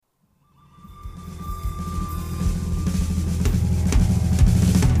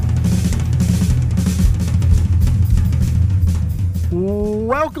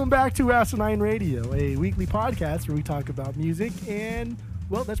Welcome back to Asinine Radio, a weekly podcast where we talk about music, and,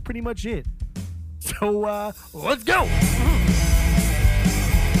 well, that's pretty much it. So, let's go!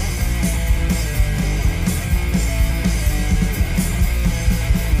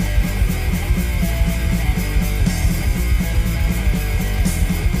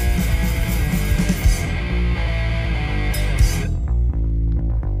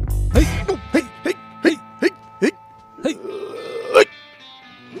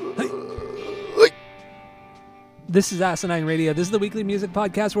 This is Asinine Radio. This is the weekly music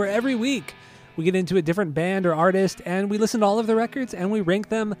podcast where every week we get into a different band or artist and we listen to all of the records and we rank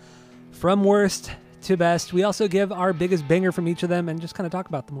them from worst to best. We also give our biggest banger from each of them and just kind of talk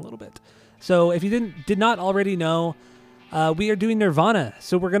about them a little bit. So if you did not already know, we are doing Nirvana.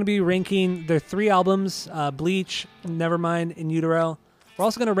 So we're going to be ranking their 3 albums, Bleach, Nevermind, In Utero. We're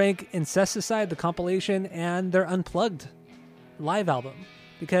also going to rank Incesticide, the compilation, and their Unplugged live album.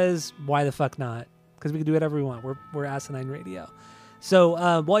 Because why the fuck not? Because we can do whatever we want. We're Asinine Radio.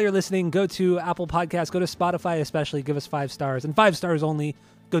 So while you're listening, go to Apple Podcasts, go to Spotify especially, give us 5 stars. And 5 stars only.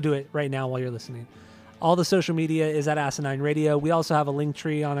 Go do it right now while you're listening. All the social media is at Asinine Radio. We also have a link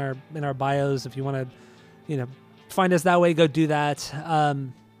tree on in our bios. If you want to, find us that way, go do that.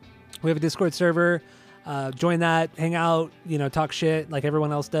 We have a Discord server. Join that, hang out, talk shit like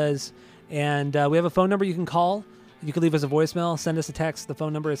everyone else does. And we have a phone number you can call. You can leave us a voicemail, send us a text. The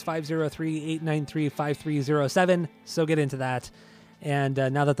phone number is 503-893-5307. So get into that. And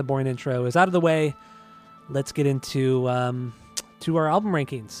now that the boring intro is out of the way, let's get into to our album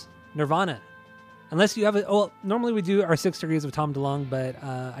rankings. Nirvana. Unless you have normally we do our 6 degrees of Tom DeLonge, but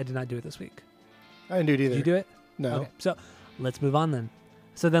I did not do it this week. I didn't do it either. Did you do it? No. Okay, so let's move on then.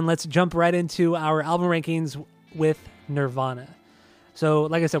 So then let's jump right into our album rankings with Nirvana. So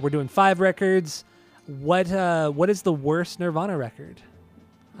like I said, we're doing 5 records. What is the worst Nirvana record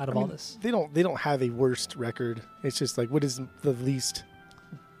out of all this? They don't have a worst record. It's just like, what is the least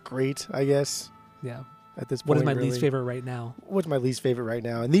great, I guess. Yeah. At this point, what is my least favorite right now? What's my least favorite right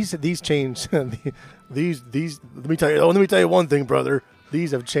now? And these change. these let me tell you one thing, brother.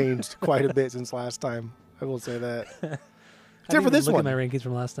 These have changed quite a bit since last time. I will say that. Except for this one. Look at my rankings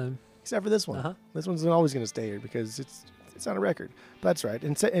from last time. Except for this one. Uh-huh. This one's always going to stay here because it's not a record. But that's right.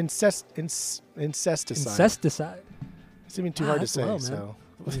 Incesticide. It's even too hard to say. Low, so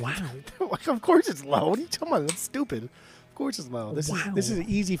wow. Of course it's low. What are you talking about? That's stupid. Of course it's low. This is an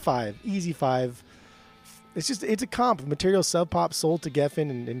easy 5. Easy 5. It's a comp. Material, Sub Pop sold to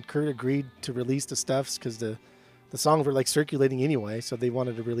Geffen, and Kurt agreed to release the stuffs because the songs were like circulating anyway, so they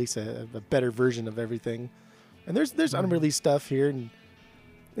wanted to release a better version of everything. And there's unreleased stuff here, and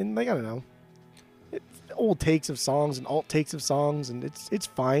like, I don't know, old takes of songs and alt takes of songs, and it's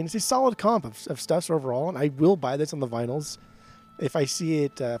fine. It's a solid comp of stuffs overall, and I will buy this on the vinyls if I see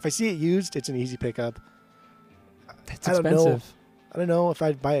it used. It's an easy pickup. It's expensive. I don't know if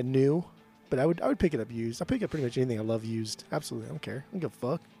I'd buy it new, but I would pick it up used. I'll pick up pretty much anything I love used. Absolutely, I don't care. I don't give a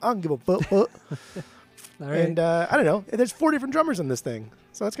fuck. I don't give a fuck. All right. And I don't know. There's 4 different drummers on this thing,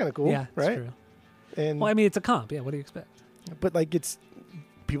 so that's kind of cool. Yeah, right? That's true. And well, I mean, it's a comp. Yeah, what do you expect? But like,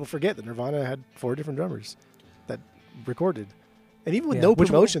 people forget that Nirvana had 4 different drummers that recorded, and even with no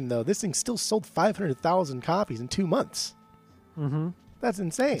promotion, though, this thing still sold 500,000 copies in 2 months. Mm-hmm. That's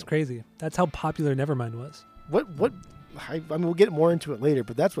insane. It's crazy. That's how popular Nevermind was. What? I mean, we'll get more into it later,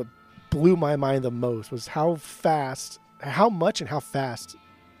 but that's what blew my mind the most was how much and how fast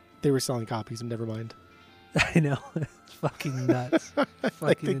they were selling copies of Nevermind. I know. It's fucking nuts. Like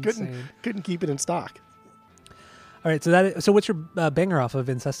fucking they insane. couldn't keep it in stock. All right, so what's your banger off of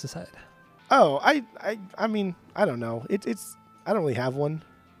Incesticide? Oh, I mean, I don't know. I don't really have one,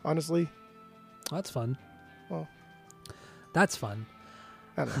 honestly. Oh, that's fun. Well, that's fun.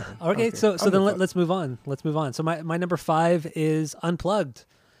 I don't know. Okay, so then let's move on. Let's move on. So my number 5 is Unplugged.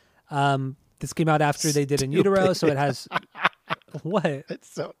 This came out after they did In Utero, so it has what?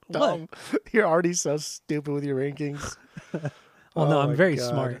 It's so dumb. What? You're already so stupid with your rankings. Well, no, I'm very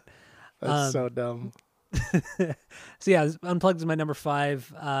smart. That's so dumb. So yeah, Unplugged is my number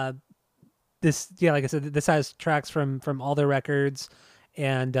 5. Like I said, this has tracks from all their records,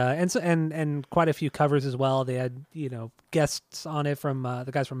 and quite a few covers as well. They had guests on it from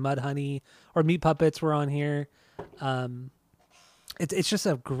the guys from Mudhoney or Meat Puppets were on here. It's just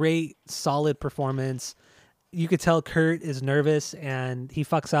a great, solid performance. You could tell Kurt is nervous and he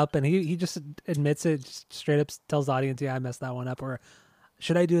fucks up, and he just admits it, just straight up tells the audience, yeah, I messed that one up, or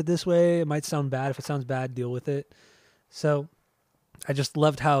should I do it this way? It might sound bad. If it sounds bad, deal with it. So I just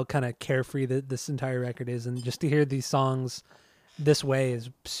loved how kind of carefree this entire record is, and just to hear these songs this way is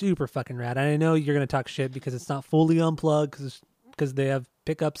super fucking rad. And I know you're going to talk shit because it's not fully unplugged, because because they have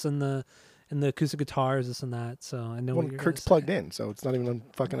pickups and the acoustic guitars, this and that. So I know what you're Kirk's plugged in, so it's not even on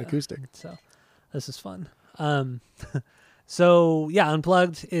fucking acoustic. So this is fun. So yeah,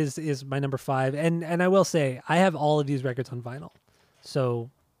 Unplugged is my number 5, and I will say I have all of these records on vinyl, so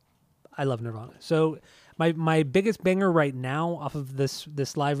I love Nirvana. So my biggest banger right now off of this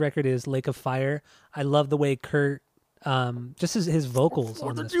live record is Lake of Fire. I love the way Kurt, just his vocals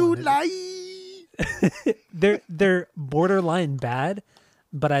on this one. They're borderline bad,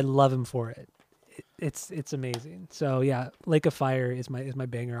 but I love him for it. It's amazing. So yeah, Lake of Fire is my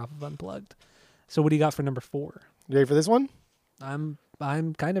banger off of Unplugged. So what do you got for number 4? You ready for this one? I'm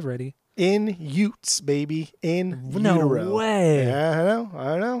kind of ready. In Utes, baby. In No utero. way. Yeah,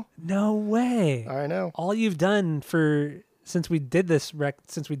 I know. No way. I know. All you've done since we did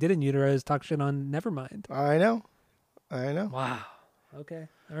In Utero is talk shit on Nevermind. I know. Wow. Okay.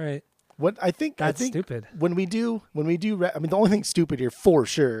 All right. What I think stupid. When we do I mean, the only thing stupid here for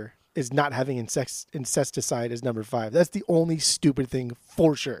sure is not having Incesticide as number 5. That's the only stupid thing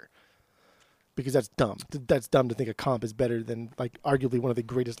for sure. Because that's dumb. That's dumb to think a comp is better than, like, arguably one of the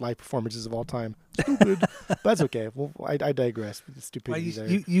greatest live performances of all time. Stupid. But that's okay. Well, I digress with the stupidity there.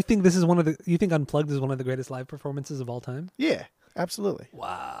 You think you think Unplugged is one of the greatest live performances of all time? Yeah, absolutely.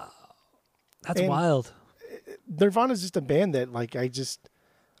 Wow. That's wild. Nirvana's just a band that, like,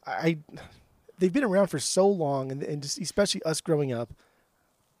 they've been around for so long, and just especially us growing up,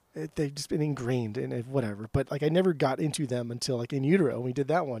 they've just been ingrained in it, whatever. But, like, I never got into them until, like, In Utero, when we did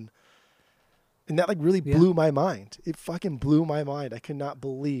that one. And that, like, really blew my mind. It fucking blew my mind. I could not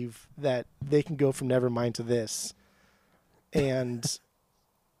believe that they can go from Nevermind to this. And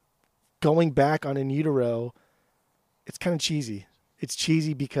going back on In Utero, it's kind of cheesy. It's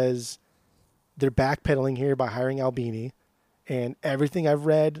cheesy because they're backpedaling here by hiring Albini. And everything I've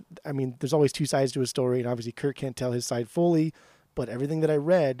read, I mean, there's always two sides to a story, and obviously Kurt can't tell his side fully. But everything that I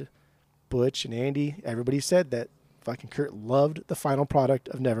read, Butch and Andy, everybody said that fucking Kurt loved the final product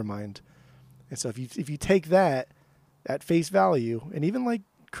of Nevermind. And so if you take that at face value, and even like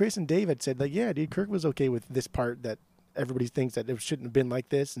Chris and Dave had said, like, yeah, dude, Kirk was okay with this part that everybody thinks that it shouldn't have been like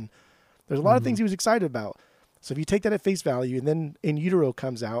this. And there's a lot of things he was excited about. So if you take that at face value, and then In Utero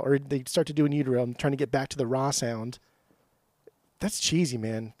comes out, or they start to do In Utero, I'm trying to get back to the raw sound. That's cheesy,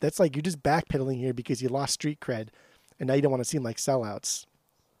 man. That's like you're just backpedaling here because you lost street cred, and now you don't want to seem like sellouts.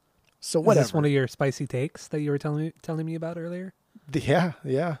 So whatever. Is this one of your spicy takes that you were telling me about earlier? Yeah.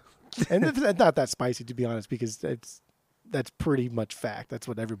 And it's not that spicy, to be honest, because that's pretty much fact. That's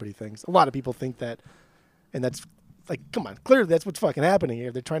what everybody thinks. A lot of people think that, and that's like, come on, clearly that's what's fucking happening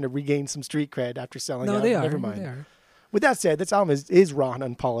here. They're trying to regain some street cred after selling out. They are. Nevermind. They are. With that said, this album is raw and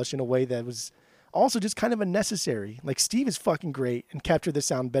unpolished in a way that was also just kind of unnecessary. Like, Steve is fucking great and captured the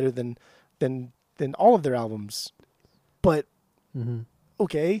sound better than all of their albums. But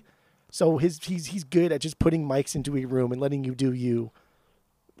okay, so he's good at just putting mics into a room and letting you do you.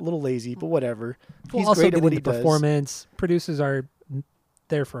 A little lazy, but whatever. He's also great at what he does. Performance. Producers are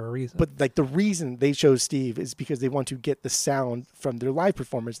there for a reason. But like the reason they chose Steve is because they want to get the sound from their live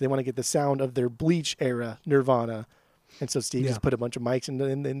performance. They want to get the sound of their Bleach era Nirvana, and so Steve just put a bunch of mics in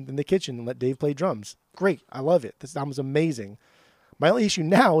the kitchen and let Dave play drums. Great, I love it. This album's amazing. My only issue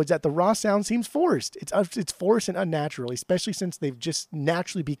now is that the raw sound seems forced. It's forced and unnatural, especially since they've just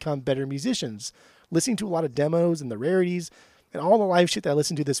naturally become better musicians. Listening to a lot of demos and the rarities. And all the live shit that I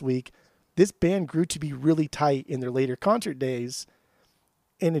listened to this week, this band grew to be really tight in their later concert days.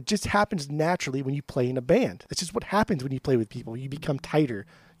 And it just happens naturally when you play in a band. That's just what happens when you play with people. You become tighter.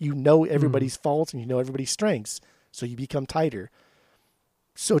 You know everybody's faults and you know everybody's strengths. So you become tighter.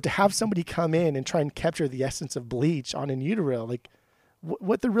 So to have somebody come in and try and capture the essence of Bleach on In Utero, like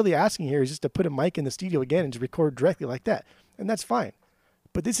what they're really asking here is just to put a mic in the studio again and to record directly like that. And that's fine.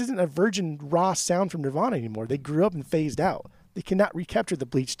 But this isn't a virgin raw sound from Nirvana anymore. They grew up and phased out. They cannot recapture the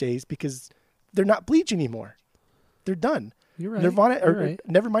Bleach days because they're not Bleach anymore. They're done. You're right.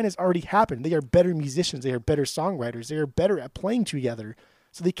 Nevermind has already happened. They are better musicians. They are better songwriters. They are better at playing together.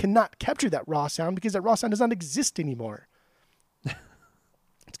 So they cannot capture that raw sound because that raw sound does not exist anymore.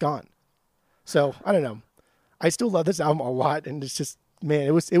 It's gone. So I don't know. I still love this album a lot, and it's just, man,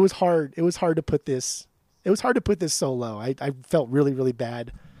 it was hard. It was hard to put this. It was hard to put this so low. I felt really, really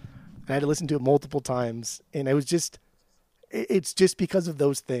bad. I had to listen to it multiple times, and it was just. It's just because of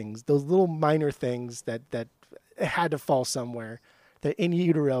those things, those little minor things that had to fall somewhere. That In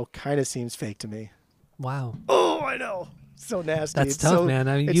Utero kind of seems fake to me. Wow. Oh, I know. So nasty. That's tough, man.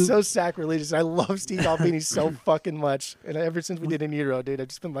 I mean, it's so sacrilegious. I love Steve Albini so fucking much. And ever since we did In Utero, dude, I've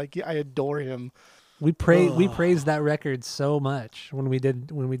just been like, I adore him. We praised that record so much when we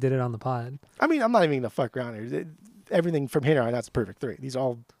did it on the pod. I mean, I'm not even gonna fuck around here. everything from here on out's a perfect 3. These are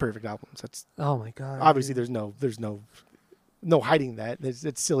all perfect albums. That's Oh my god. obviously dude. there's no hiding that.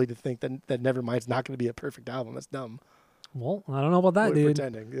 It's silly to think that Nevermind's not going to be a perfect album. That's dumb. Well, I don't know about that, We're dude.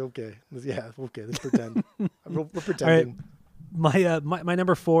 pretending. Okay. Yeah. Okay. Let's pretend. We're pretending. My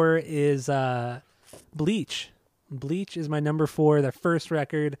number 4 is Bleach. Bleach is my number 4, their first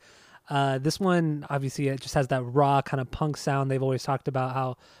record. This one, obviously, it just has that raw kind of punk sound. They've always talked about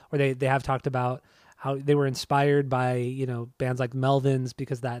how, or they have talked about how they were inspired by, you know, bands like Melvins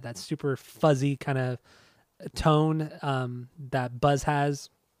because that super fuzzy kind of tone that Buzz has.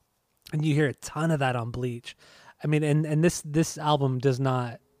 And you hear a ton of that on Bleach. I mean, and this album does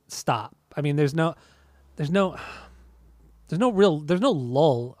not stop. I mean, there's no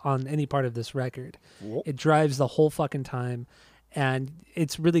lull on any part of this record. Whoa. It drives the whole fucking time, and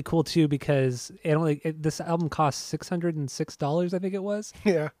it's really cool too because this album cost $606, I think it was,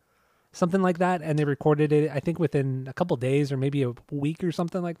 Yeah. something like that, and they recorded it I think within a couple days or maybe a week or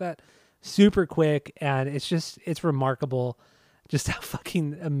something like that, super quick, and it's remarkable just how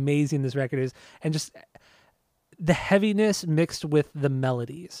fucking amazing this record is, and just the heaviness mixed with the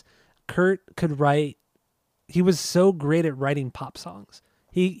melodies. Kurt could write. He was so great at writing pop songs.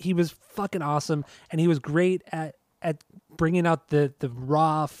 He was fucking awesome, and he was great at bringing out the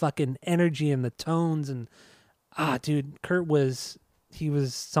raw fucking energy and the tones. And dude, Kurt was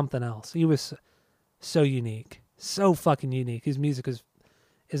something else. He was so unique, so fucking unique. His music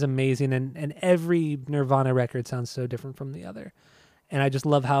is amazing, and every Nirvana record sounds so different from the other. And I just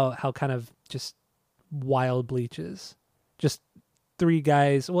love how kind of just wild Bleach is. Just 3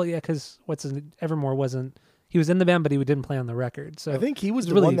 guys. Well, yeah, because Evermore wasn't. He was in the band, but he didn't play on the record. So I think he was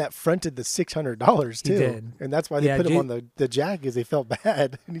the really, one that fronted the $600 too. He did. And that's why they put him on the jack, because they felt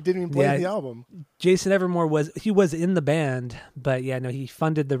bad and he didn't even play the album. Jason Evermore was in the band, but yeah, no, he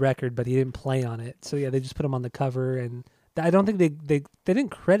funded the record, but he didn't play on it. So yeah, they just put him on the cover, and I don't think they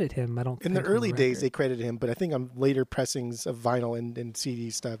didn't credit him. I don't. In the early days, they credited him, but I think on later pressings of vinyl and CD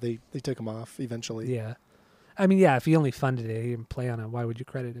stuff, they took him off eventually. Yeah. I mean, yeah, if he only funded it, he didn't play on it, why would you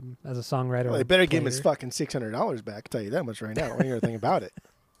credit him as a songwriter? Well, they better give him his fucking $600 back. I'll tell you that much right now. I don't hear anything about it.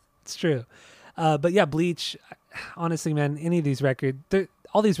 It's true. But yeah, Bleach, honestly, man, any of these records,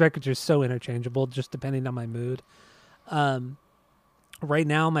 all these records are so interchangeable, just depending on my mood. Right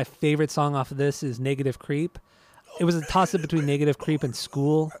now, my favorite song off of this is Negative Creep. It was a toss-up between Negative Creep and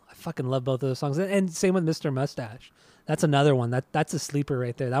School. I fucking love both of those songs. And same with Mr. Mustache. That's another one. That's a sleeper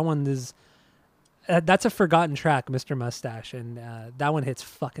right there. That one is... that's a forgotten track, Mr. Mustache, and that one hits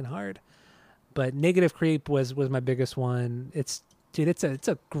fucking hard. But Negative Creep was my biggest one. It's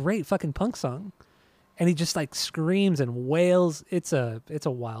a great fucking punk song, and he just like screams and wails. It's a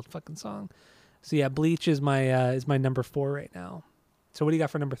wild fucking song. So yeah, Bleach is my number 4 right now. So what do you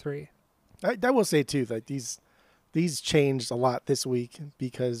got for number 3? I will say too, like these changed a lot this week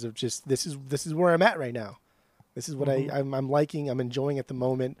because of just this is where I'm at right now. This is what I'm liking. I'm enjoying at the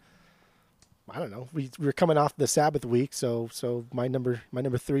moment. I don't know. We're coming off the Sabbath week, so my number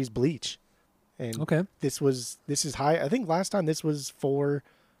 3 is Bleach, and okay, this is high. I think last time this was 4.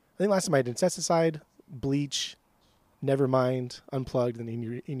 I think last time I had Incesticide, Bleach, Nevermind, Unplugged, and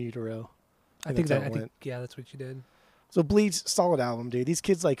In Utero. I think that's what you did. So Bleach, solid album, dude. These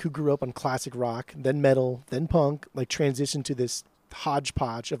kids like who grew up on classic rock, then metal, then punk, like transitioned to this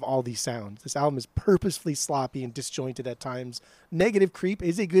hodgepodge of all these sounds. This album is purposefully sloppy and disjointed at times. Negative Creep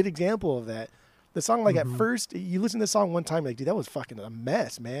is a good example of that. The song, like at first, you listen to the song one time, like, dude, that was fucking a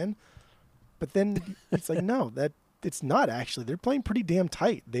mess, man. But then it's like, no, that it's not actually. They're playing pretty damn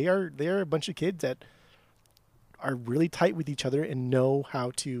tight. They are a bunch of kids that are really tight with each other and know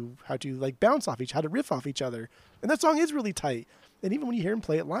how to like bounce off how to riff off each other. And that song is really tight. And even when you hear them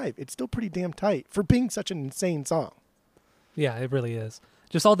play it live, it's still pretty damn tight for being such an insane song. Yeah, it really is.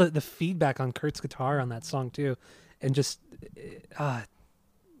 Just all the feedback on Kurt's guitar on that song too, and just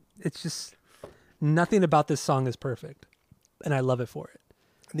it's just nothing about this song is perfect, and I love it for it.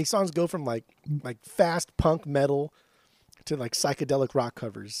 And these songs go from like fast punk metal to like psychedelic rock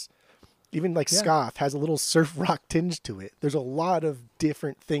covers. Even like Scoff has a little surf rock tinge to it. There's a lot of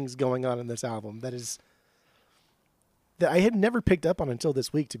different things going on in this album that I had never picked up on until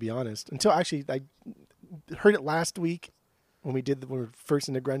this week, to be honest. Until actually I heard it last week when we were first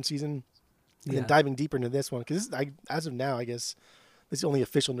in the grunge season, and then diving deeper into this one, because as of now, I guess this is the only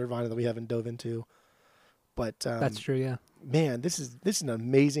official Nirvana that we haven't dove into. But that's true, yeah. Man, this is an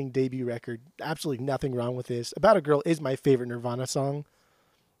amazing debut record. Absolutely nothing wrong with this. About a Girl is my favorite Nirvana song.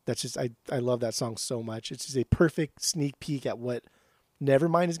 That's just I love that song so much. It's just a perfect sneak peek at what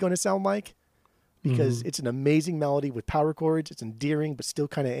Nevermind is going to sound like, because it's an amazing melody with power chords. It's endearing but still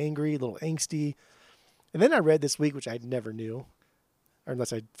kind of angry, a little angsty. And then I read this week, which I never knew, or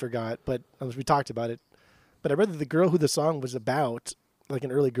unless I forgot, but unless we talked about it. But I read that the girl who the song was about, like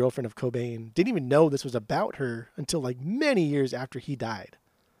an early girlfriend of Cobain, didn't even know this was about her until like many years after he died.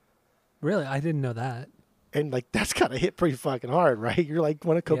 Really? I didn't know that. And like that's gotta hit pretty fucking hard, right? You're like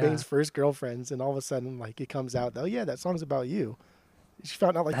one of Cobain's first girlfriends, and all of a sudden, like it comes out, oh yeah, that song's about you. She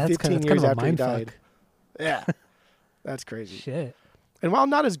found out like 15 years after he died. Yeah, that's crazy. Shit. And while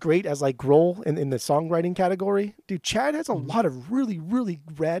not as great as like Grohl in the songwriting category, dude, Chad has a lot of really, really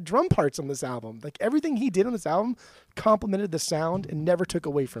rad drum parts on this album. Like everything he did on this album complemented the sound and never took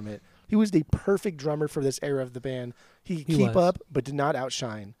away from it. He was the perfect drummer for this era of the band. He keep up, but did not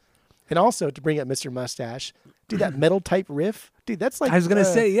outshine. And also to bring up Mr. Mustache, dude, that metal type riff, dude, that's like I was gonna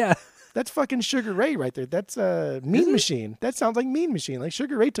say, yeah. That's fucking Sugar Ray right there. That's Mean Machine. That sounds like Mean Machine. Like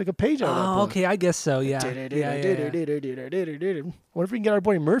Sugar Ray took a page out of that book. Okay, I guess so. Yeah. What if we can get our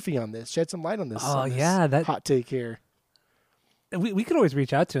boy Murphy on this? Shed some light on this. Oh yeah, that hot take here. We could always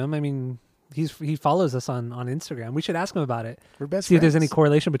reach out to him. I mean, he follows us on Instagram. We should ask him about it. We're best See friends. if there's any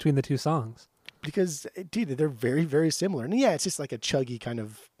correlation between the two songs. Because, dude, they're very, very similar. And yeah, it's just like a chuggy kind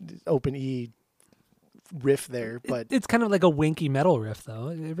of open E riff there, but it's kind of like a winky metal riff, though.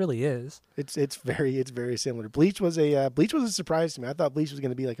 It really is. It's very similar. Bleach was a surprise to me. I thought Bleach was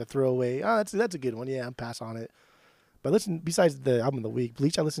going to be like a throwaway. Oh, that's a good one. Yeah, I'm pass on it. But besides the album of the week,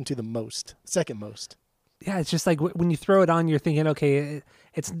 Bleach I listened to the most, second most. Yeah, it's just like when you throw it on, you're thinking, okay,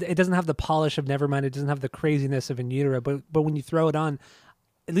 it doesn't have the polish of Nevermind, it doesn't have the craziness of In Utero, but when you throw it on,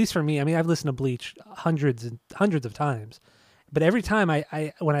 at least for me, I mean, I've listened to Bleach hundreds and hundreds of times, but every time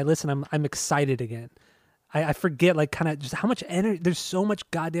when I listen, I'm excited again. I forget like kind of just how much energy. There's so much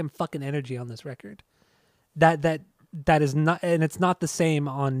goddamn fucking energy on this record. That is not, and it's not the same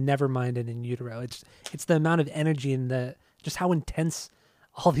on Nevermind and In Utero. It's the amount of energy and just how intense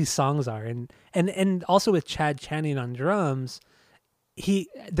all these songs are, and also with Chad Channing on drums,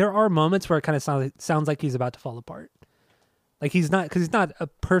 there are moments where it kind of sounds like he's about to fall apart. Like he's not a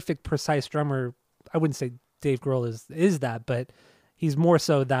perfect, precise drummer. I wouldn't say Dave Grohl is that, but he's more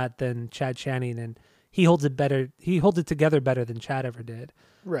so that than Chad Channing, and he holds it better. He holds it together better than Chad ever did.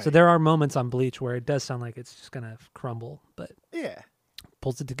 Right. So there are moments on Bleach where it does sound like it's just gonna crumble, but yeah,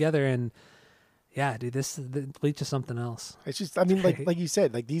 pulls it together. And yeah, dude, Bleach is something else. It's just, I mean, like you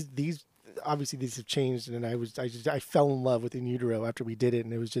said, like these obviously these have changed, and I fell in love with In Utero after we did it,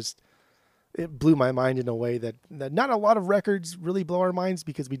 and it blew my mind in a way that not a lot of records really blow our minds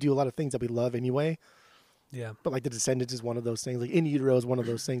because we do a lot of things that we love anyway. Yeah. But like The Descendants is one of those things. Like In Utero is one of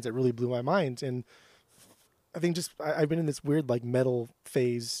those things that really blew my mind. And I think I've been in this weird like metal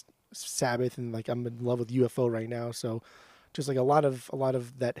phase, Sabbath, and like I'm in love with UFO right now. So just like a lot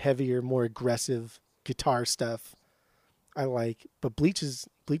of that heavier, more aggressive guitar stuff I like. But Bleach is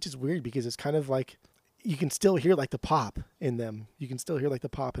weird because it's kind of like you can still hear like the pop in them. You can still hear like the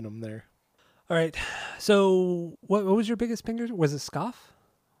pop in them there. All right. So what was your biggest finger? Was it Scoff?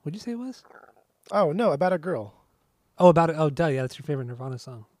 What'd you say it was? Oh, no, About a Girl. Oh, About it. Oh, duh. Yeah, that's your favorite Nirvana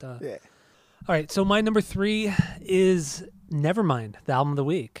song. Duh. Yeah. All right. So my number 3 is Nevermind, the album of the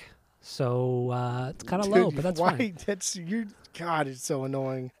week. So it's kind of low, but that's fine. God, it's so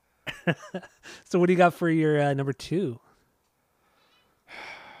annoying. So what do you got for your number 2?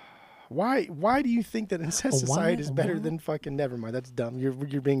 Why do you think that Incesticide is better than fucking Nevermind? That's dumb.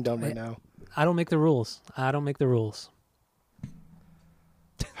 You're being dumb right now. I don't make the rules.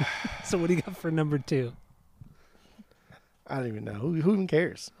 So what do you got for number 2? I don't even know. Who even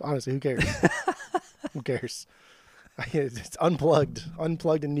cares? Honestly, who cares? Who cares? It's unplugged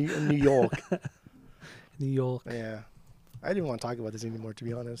in New York. New York. Yeah. I didn't want to talk about this anymore, to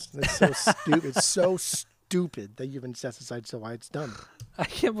be honest. It's so stupid. It's so stupid that you've Incesticide so high. It's dumb. I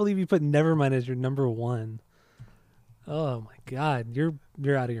can't believe you put Nevermind as your number 1. Oh my God, you're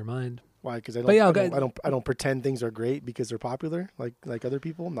out of your mind. Why? Because I don't pretend things are great because they're popular, like other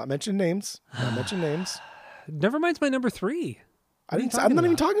people. I'm not mentioning names. Nevermind's my number 3. I'm not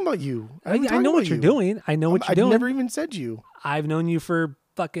even talking about you. I know what you're doing. I know what you're doing. I never even said you. I've known you for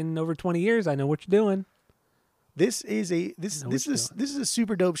fucking over 20 years. I know what you're doing. This is a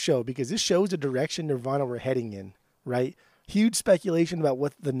super dope show because this shows the direction Nirvana were heading in, right? Huge speculation about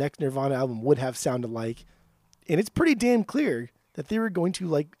what the next Nirvana album would have sounded like. And it's pretty damn clear that they were going to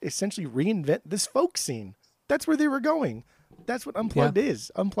like essentially reinvent this folk scene. That's where they were going. That's what Unplugged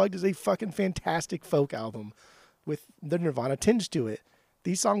is. Unplugged is a fucking fantastic folk album with the Nirvana tinge to it.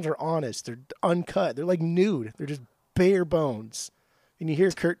 These songs are honest. They're uncut. They're like nude. They're just bare bones. And you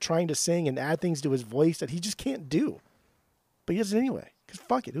hear Kurt trying to sing and add things to his voice that he just can't do. But he does it anyway. Because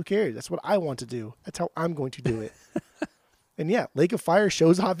fuck it. Who cares? That's what I want to do. That's how I'm going to do it. And yeah, Lake of Fire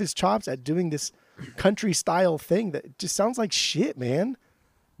shows off his chops at doing this country style thing that just sounds like shit, man.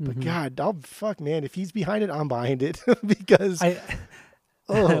 But God, fuck, man, if he's behind it, I'm behind it because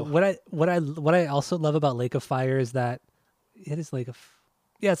what I also love about Lake of Fire is that it is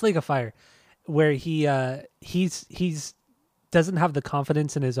it's Lake of Fire, where he's doesn't have the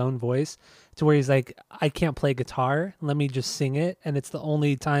confidence in his own voice to where he's like, I can't play guitar, let me just sing it. And it's the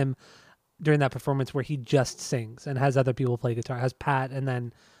only time during that performance where he just sings and has other people play guitar. Has Pat and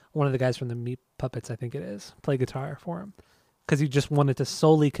then one of the guys from the Meat Puppets, I think it is, play guitar for him because he just wanted to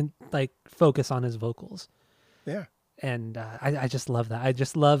solely focus on his vocals. Yeah. And I just love that. I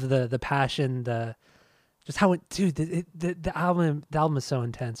just love the passion, just how it, dude. The album is so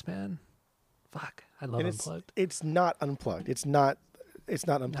intense, man. Fuck, I love Unplugged. It's not unplugged. It's not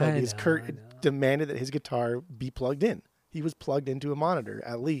unplugged because Kurt demanded that his guitar be plugged in. He was plugged into a monitor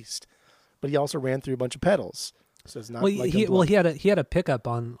at least, but he also ran through a bunch of pedals. So it's not he had a pickup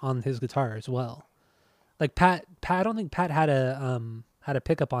on his guitar as well. Like Pat, I don't think Pat had a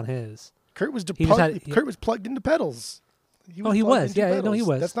pickup on his. Kurt was Kurt was plugged into pedals. He was. Yeah, no, he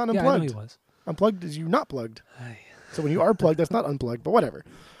was. That's not unplugged. Yeah, he was. Unplugged is you not plugged. So when you are plugged, that's not unplugged. But whatever.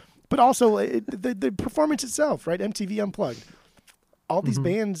 But also the performance itself, right? MTV Unplugged. All these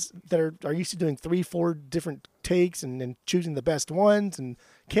bands that are used to doing 3-4 different takes and choosing the best ones and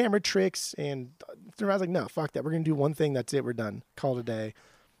camera tricks, and I was like, no, fuck that. We're gonna do one thing. That's it. We're done. Call it a day.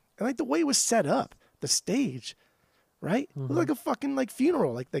 And like the way it was set up, the stage, right? It was like a fucking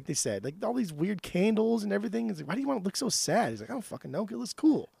funeral, like they said, like all these weird candles and everything. It's like, why do you want to look so sad? He's like, I don't fucking know. It looks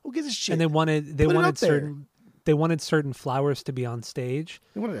cool. Who gives a shit? And they wanted certain flowers to be on stage.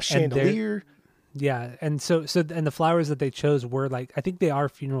 They wanted a chandelier. Yeah, and so and the flowers that they chose were I think they are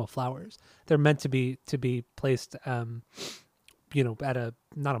funeral flowers. They're meant to be placed, at a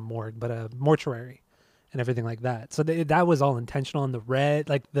not a morgue but a mortuary, and everything like that. So that was all intentional. And the red,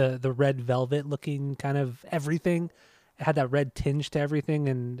 the red velvet looking kind of everything, it had that red tinge to everything.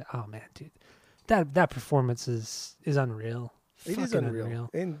 And oh man, dude, that performance is unreal. It is unreal,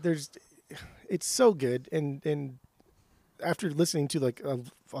 and it's so good. And after listening to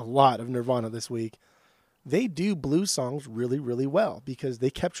a lot of Nirvana this week, they do blues songs really, really well because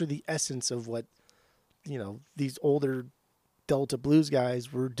they capture the essence of what, these older Delta blues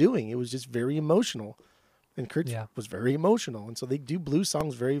guys were doing. It was just very emotional, and Kurt was very emotional. And so they do blues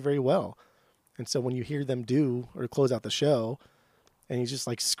songs very, very well. And so when you hear them do or close out the show and he's just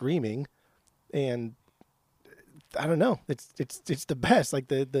screaming, and I don't know, it's the best. Like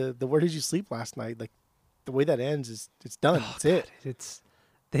the Where Did You Sleep Last Night? Like, the way that ends it's done. It's it. It's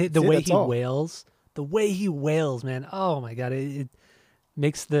the way he wails. The way he wails, man. Oh my God. It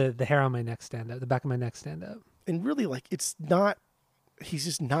makes the hair on my neck stand up, the back of my neck stand up. And really, he's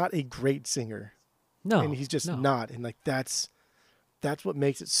just not a great singer. No. And he's just not. And that's what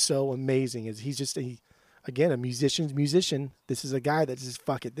makes it so amazing is he's just a musician's musician. This is a guy that just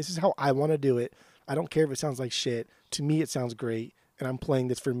fuck it. This is how I want to do it. I don't care if it sounds like shit. To me, it sounds great. And I'm playing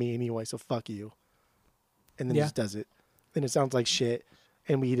this for me anyway. So fuck you. And then he just does it. And it sounds like shit.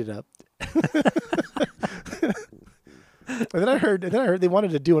 And we eat it up. And then I heard they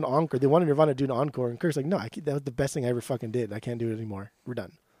wanted to do an encore. They wanted Nirvana to do an encore. And Kurt's like, no, that was the best thing I ever fucking did. I can't do it anymore. We're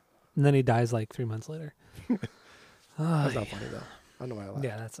done. And then he dies 3 months later. That's not funny, though. I don't know why I laughed.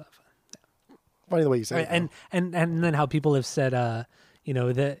 Yeah, that's not fun. Yeah. Funny the way you said it. And then how people have said, that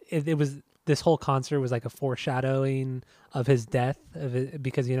it was, this whole concert was like a foreshadowing of his death,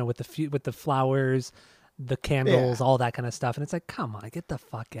 because, with the flowers, the candles, all that kind of stuff. And it's like, come on, get the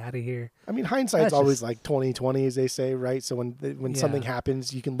fuck out of here. I mean, hindsight's always 20/20, as they say, right? So when something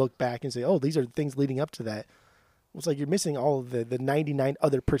happens, you can look back and say, oh, these are things leading up to that. It's like you're missing all of the 99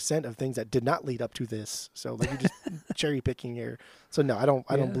 other % of things that did not lead up to this. So you're just cherry picking here. So no, I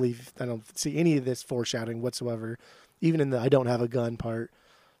don't see any of this foreshadowing whatsoever, even in the I don't have a gun part.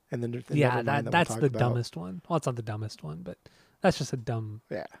 And then that's the dumbest one. Well, it's not the dumbest one, but that's just a dumb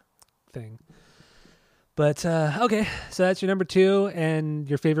thing. But okay, so that's your number 2, and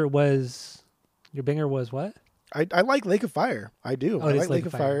your favorite your banger was what? I like Lake of Fire. I do. Oh, I like Lake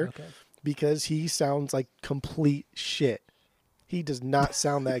of Fire. Okay. Because he sounds like complete shit. He does not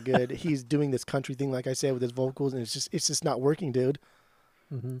sound that good. He's doing this country thing, like I said, with his vocals, and it's just not working, dude.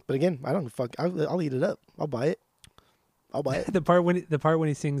 Mm-hmm. But again, I don't fuck. I'll eat it up. I'll buy it. the part when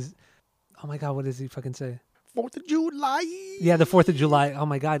he sings, oh my God, what does he fucking say? 4th of July. Yeah, the 4th of July. Oh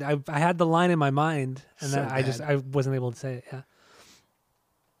my God, I had the line in my mind, and then I wasn't able to say it. Yeah.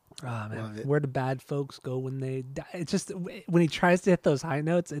 Oh man, where do bad folks go when they die? It's just when he tries to hit those high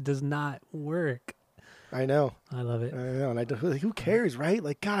notes, it does not work. I know. I love it. I know. And who cares, right?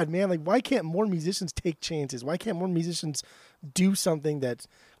 Like, God, man, like, why can't more musicians take chances? Why can't more musicians do something that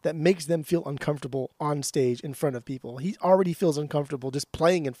makes them feel uncomfortable on stage in front of people? He already feels uncomfortable just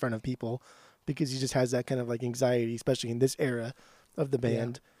playing in front of people because he just has that kind of like anxiety, especially in this era of the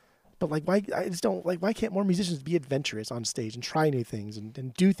band. Yeah. But like, why can't more musicians be adventurous on stage and try new things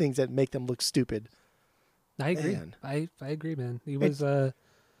and do things that make them look stupid? I agree. Man. I agree, man. He was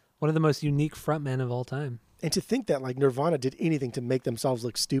one of the most unique frontmen of all time. And to think that like Nirvana did anything to make themselves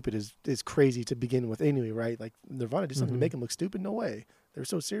look stupid is crazy to begin with anyway, right? Like Nirvana did something to make them look stupid? No way. They were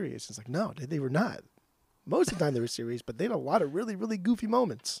so serious. It's like, no, they were not. Most of the time they were serious, but they had a lot of really, really goofy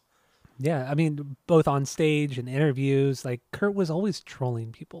moments. Yeah, I mean, both on stage and interviews, like Kurt was always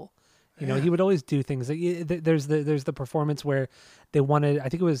trolling people. You know, he would always do things. There's the performance where they wanted, I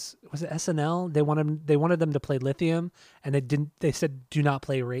think it was it SNL? They wanted them to play Lithium, and they said, do not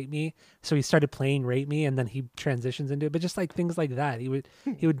play Rate Me. So he started playing Rate Me, and then he transitions into it. But just like things like that, he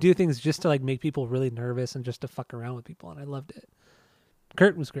would do things just to like make people really nervous and just to fuck around with people, and I loved it.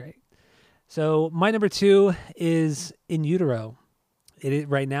 Kurt was great. So my number 2 is In Utero.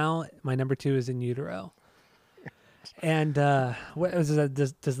 Right now, my number 2 is In Utero. And what was that?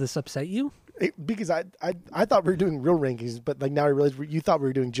 Does this upset you? Because I thought we were doing real rankings, but like now I realize you thought we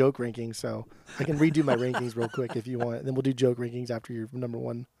were doing joke rankings, so I can redo my rankings real quick if you want, and then we'll do joke rankings after your number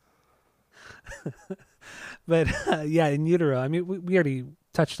 1. But yeah, In Utero. I mean, we already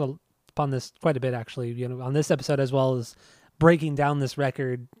touched upon this quite a bit, actually. You know, on this episode as well as breaking down this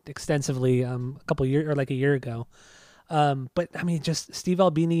record extensively a year ago. But I mean, just Steve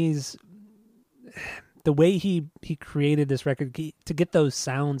Albini's. The way he created this record to get those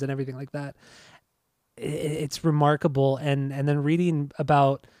sounds and everything like that, it's remarkable. And then reading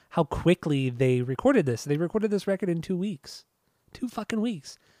about how quickly they recorded this. They recorded this record in 2 weeks. 2 fucking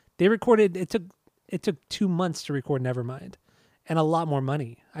weeks. It took 2 months to record Nevermind, and a lot more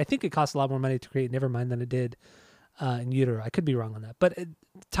money. I think it cost a lot more money to create Nevermind than it did In Utero. I could be wrong on that, but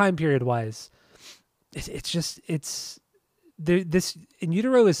time period wise, this In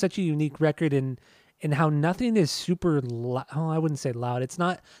Utero is such a unique record in how nothing is super I wouldn't say loud.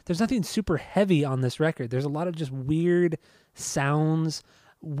 There's nothing super heavy on this record. There's a lot of just weird sounds,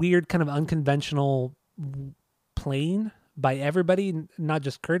 weird kind of unconventional playing by everybody, not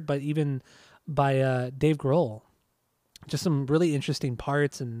just Kurt, but even by Dave Grohl. Just some really interesting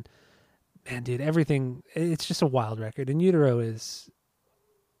parts, and man, dude, everything, it's just a wild record. In Utero is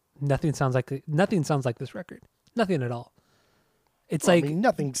nothing sounds like this record. Nothing at all. It's I mean,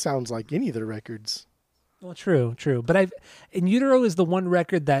 nothing sounds like any of their records. Well, true. But In Utero is the one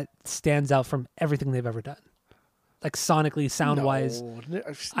record that stands out from everything they've ever done. Like sonically, sound wise.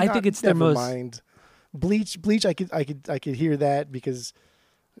 I think it's their most. Mind. Bleach. I could hear that because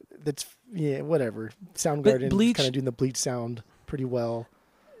that's whatever. Soundgarden kind of doing the Bleach sound pretty well.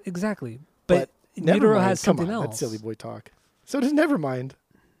 Exactly. But Utero has something else. That's silly boy talk. So does Nevermind.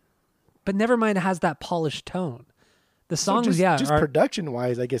 But Nevermind has that polished tone. The songs, just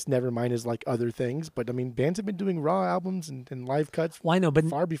production-wise, I guess Nevermind is like other things. But I mean, bands have been doing raw albums and live cuts. Well, I know, but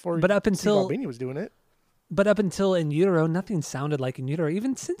far before. But up until Albini was doing it. But up until In Utero, nothing sounded like In Utero.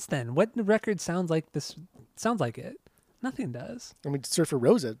 Even since then, what record sounds like this? Sounds like it. Nothing does. I mean, Surfer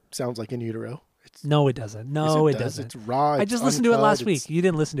Rosa sounds like In Utero. No, it doesn't. No, it doesn't. It's raw. I just listened to it last week. You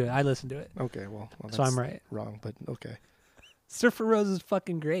didn't listen to it. I listened to it. Okay, well so I'm right. Wrong, but okay. Surfer Rosa is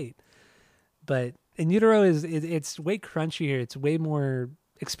fucking great, but In Utero it's way crunchier. It's way more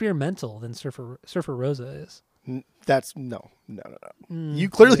experimental than Surfer Rosa is. That's no. You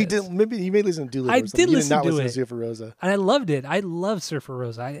clearly didn't. Maybe you may listen to Doolittle. I did listen to it. Surfer Rosa, and I loved it. I love Surfer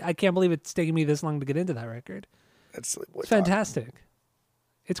Rosa. I can't believe it's taken me this long to get into that record. It's fantastic.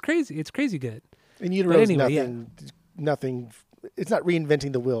 It's crazy. It's crazy good. In Utero is nothing. It's not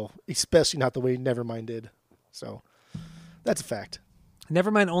reinventing the wheel, especially not the way Nevermind did. So that's a fact.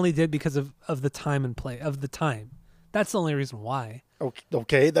 Nevermind only did because of the time and play of the time. That's the only reason why.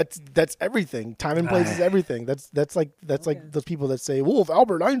 Okay, that's everything. Time and place is everything. That's like the people that say, well, if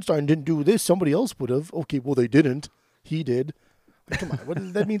Albert Einstein didn't do this, somebody else would have. Okay, well they didn't. He did. Like, come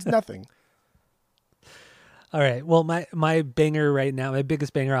on, that means nothing. All right. Well, my banger right now, my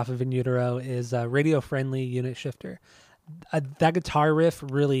biggest banger off of In Utero is Radio Friendly Unit Shifter. That guitar riff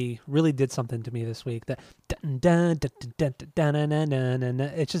really, really did something to me this week. That it's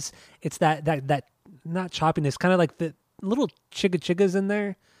that not choppiness, kind of like the little chiggas in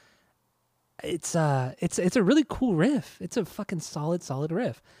there. It's a really cool riff. It's a fucking solid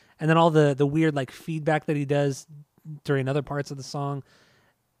riff. And then all the weird like feedback that he does during other parts of the song.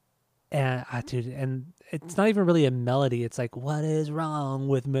 And dude, and it's not even really a melody. It's like, what is wrong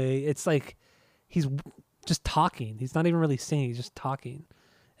with me? It's like he's just talking. He's not even really singing. He's just talking,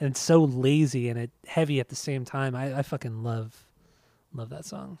 and it's so lazy and heavy at the same time. I fucking love that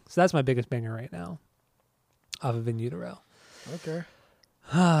song. So that's my biggest banger right now, off of In Utero. Okay.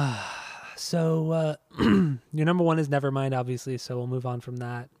 So your number one is Nevermind, obviously. So we'll move on from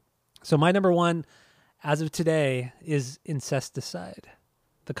that. So my number one, as of today, is Incesticide,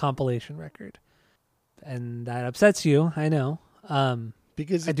 the compilation record, and that upsets you, I know.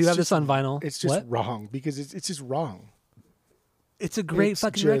 Because I do have this on vinyl. It's just wrong because it's just wrong. It's a great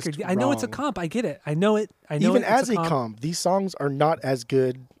fucking record. I know it's a comp. I get it. I know it. Even as a comp, these songs are not as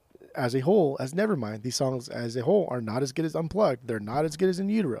good as a whole as Nevermind. These songs as a whole are not as good as Unplugged. They're not as good as In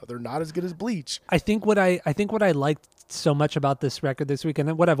Utero. They're not as good as Bleach. I think what I liked so much about this record this week,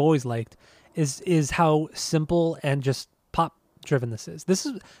 and what I've always liked, is how simple and just pop driven this is.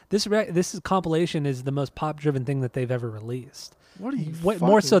 This compilation is the most pop driven thing that they've ever released. What are you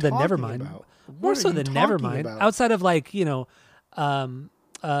more so than talking Nevermind? about? More so than Nevermind. About? Outside of like you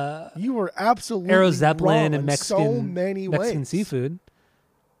were absolutely Aero Zeppelin wrong and Mexican, so many Mexican ways. seafood.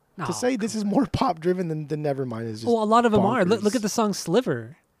 To say this is more pop driven than Nevermind is just a lot of them are. bonkers. Look at the song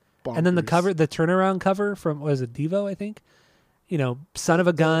Sliver, Bonkers. and then the turnaround cover from what is it, Devo, I think. Son of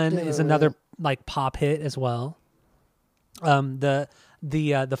a Gun is another like pop hit as well. The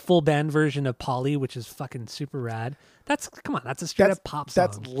full band version of Polly, which is fucking super rad. That's a straight up pop song.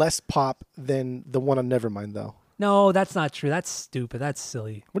 That's less pop than the one on Nevermind, though. No, that's not true. That's stupid. That's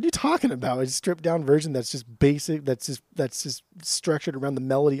silly. What are you talking about? It's a stripped down version that's just basic. That's just structured around the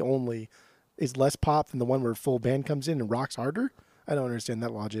melody only. Is less pop than the one where full band comes in and rocks harder. I don't understand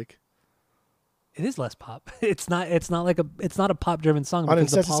that logic. It is less pop. It's not a pop driven song. On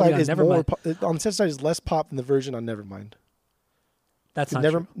Because the Polly Incesticide is Nevermind. on Incesticide is less pop than the version on Nevermind. That's not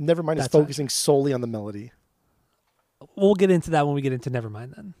true. Nevermind is focusing solely on the melody. We'll get into that when we get into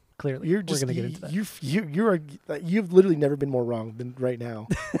Nevermind. Then clearly, we're going to get into that. You've literally never been more wrong than right now.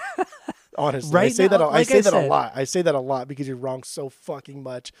 Honestly, right I say now, that. like I say that said. a lot. I say that a lot because you're wrong so fucking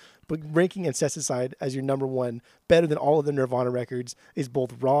much. But ranking Incesticide as your number one, better than all of the Nirvana records, is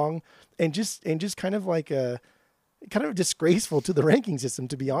both wrong and just kind of like kind of disgraceful to the ranking system.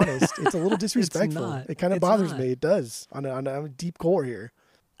 To be honest, it's a little disrespectful. It kind of bothers me. It does on a deep core here.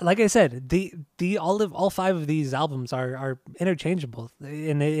 Like I said, all five of these albums are interchangeable,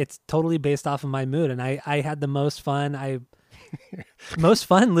 and it's totally based off of my mood. And I had the most fun. Most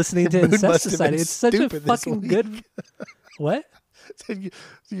fun listening to Incesticide. It's such a fucking good. What?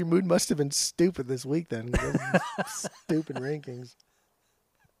 Your mood must have been stupid this week then. Stupid rankings.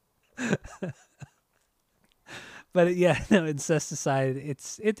 But yeah, no, Incesticide.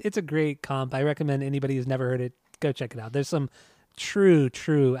 It's a great comp. I recommend anybody who's never heard it, go check it out. There's some true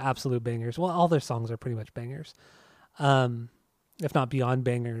absolute bangers. Well, all their songs are pretty much bangers, if not beyond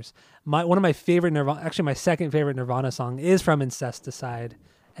bangers. One of my favorite Nirvana, actually my second favorite Nirvana song, is from Incesticide,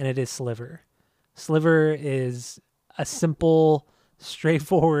 and it is Sliver. Sliver is a simple,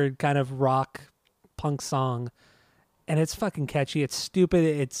 straightforward kind of rock punk song, and it's fucking catchy. It's stupid.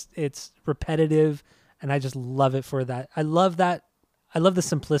 It's repetitive, and I just love it for that. I love that. I love the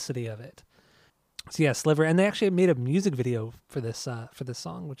simplicity of it. So yeah, Sliver, and they actually made a music video for this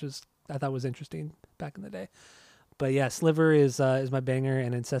song, which I thought was interesting back in the day. But yeah, Sliver is my banger,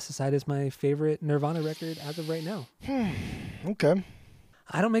 and Incesticide is my favorite Nirvana record as of right now. Okay.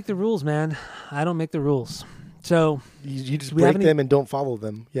 I don't make the rules, man. I don't make the rules. So you just break them and don't follow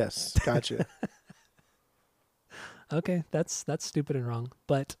them. Yes, gotcha. Okay, that's stupid and wrong.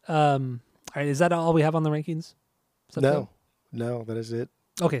 But all right, is that all we have on the rankings? No, that is it.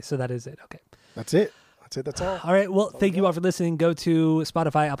 Okay, so that is it. Okay. That's it. That's all. All right. Well, thank you all for listening. Go to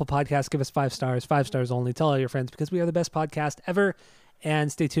Spotify, Apple Podcasts. Give us 5 stars. 5 stars only. Tell all your friends because we are the best podcast ever. And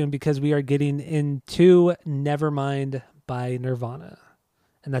stay tuned because we are getting into Nevermind by Nirvana.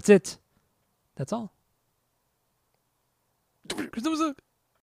 And that's it. That's all. Because there was a...